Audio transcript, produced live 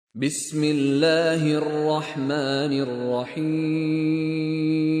بسم الله الرحمن الرحيم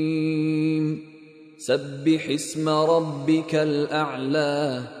سبح اسم ربك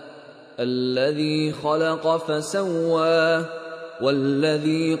الأعلى الذي خلق فسوى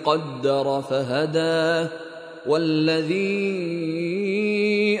والذي قدر فهدى والذي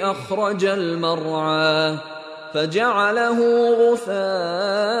أخرج المرعى فجعله غثاء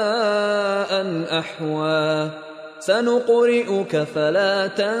أحوى سنقرئك فلا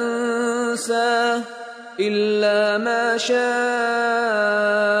تنسى إلا ما شاء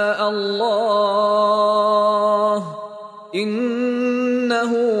الله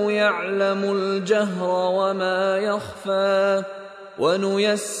إنه يعلم الجهر وما يخفى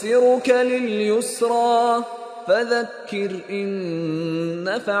ونيسرك لليسرى فذكر إن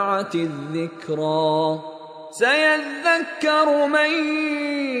نفعت الذكرى سيذكر من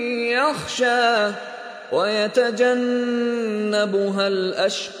يخشى ويتجنبها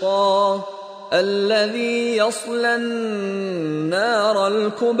الأشقى الذي يصلى النار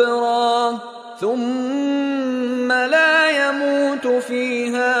الكبرى ثم لا يموت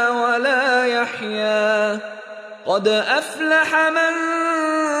فيها ولا يحيا قد أفلح من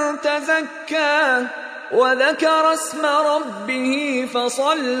تزكى وذكر اسم ربه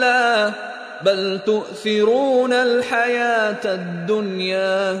فصلى بل تؤثرون الحياة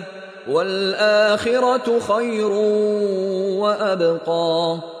الدنيا والآخرة خير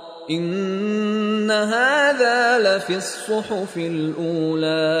وأبقى إن هذا لفي الصحف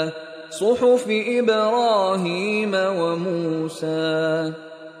الأولى صحف إبراهيم وموسى.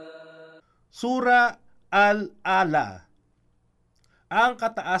 Sura Al-Ala. Ang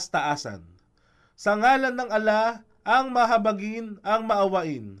kataas-taasan. Sa ngalan ng Allah, ang mahabagin, ang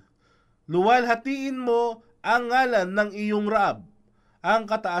maawain. Luwalhatiin mo ang ngalan ng iyong Raab, ang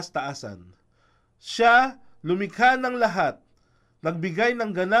kataas-taasan. Siya lumikha ng lahat, nagbigay ng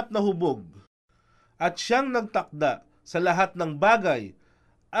ganap na hubog, at siyang nagtakda sa lahat ng bagay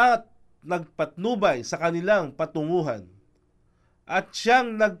at nagpatnubay sa kanilang patunguhan, at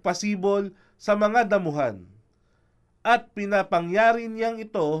siyang nagpasibol sa mga damuhan, at pinapangyari niyang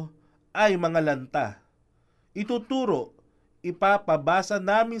ito ay mga lanta. Ituturo, ipapabasa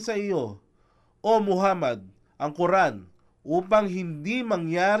namin sa iyo, O Muhammad, ang Quran, upang hindi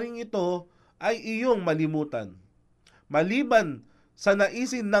mangyaring ito ay iyong malimutan. Maliban sa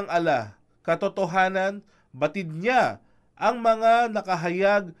naisin ng Allah, katotohanan, batid niya ang mga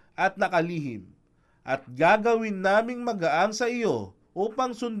nakahayag at nakalihim, at gagawin naming magaang sa iyo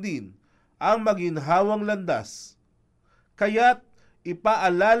upang sundin ang maginhawang landas. Kaya't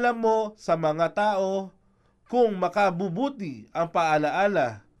ipaalala mo sa mga tao kung makabubuti ang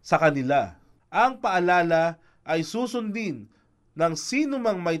paalaala sa kanila. Ang paalala ay susundin ng sino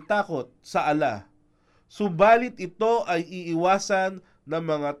mang may takot sa Allah. Subalit ito ay iiwasan ng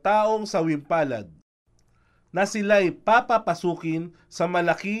mga taong sawimpalad, na sila'y papapasukin sa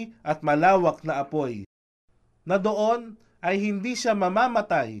malaki at malawak na apoy, na doon ay hindi siya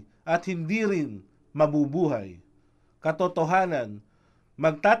mamamatay at hindi rin mabubuhay. Katotohanan,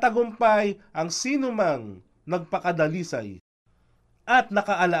 magtatagumpay ang sino mang nagpakadalisay at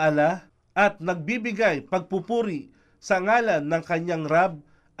nakaalaala at nagbibigay pagpupuri sa ngalan ng kanyang Rab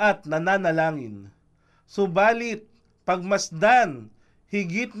at nananalangin. Subalit, pagmasdan,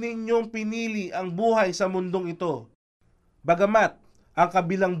 higit ninyong pinili ang buhay sa mundong ito. Bagamat, ang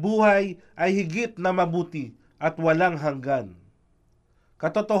kabilang buhay ay higit na mabuti at walang hanggan.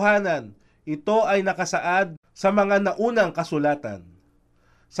 Katotohanan, ito ay nakasaad sa mga naunang kasulatan,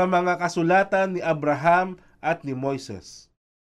 sa mga kasulatan ni Abraham at ni Moises.